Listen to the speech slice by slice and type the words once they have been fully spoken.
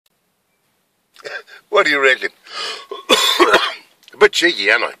What do you reckon? A bit cheeky,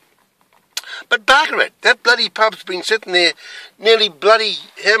 ain't I? But bugger it, that bloody pub's been sitting there nearly bloody,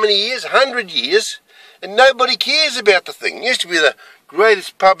 how many years? 100 years, and nobody cares about the thing. It used to be the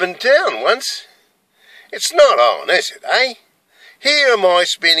greatest pub in town once. It's not on, is it, eh? Here am I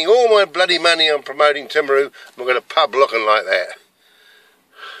spending all my bloody money on promoting Timaru, and we've got a pub looking like that.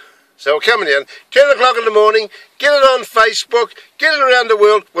 So we're coming down, 10 o'clock in the morning, get it on Facebook, get it around the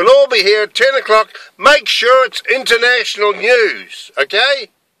world. We'll all be here at 10 o'clock. Make sure it's international news, okay?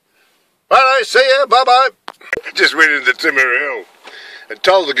 Righto, see ya, bye-bye. Just went into Timaru Hill and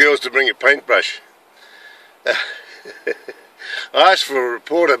told the girls to bring a paintbrush. I asked for a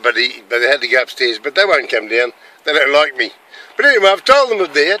reporter, but they had to go upstairs, but they won't come down. They don't like me. But anyway, I've told them we're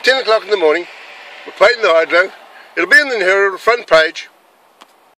there, 10 o'clock in the morning. We're painting the hydro. It'll be in the Herald front page.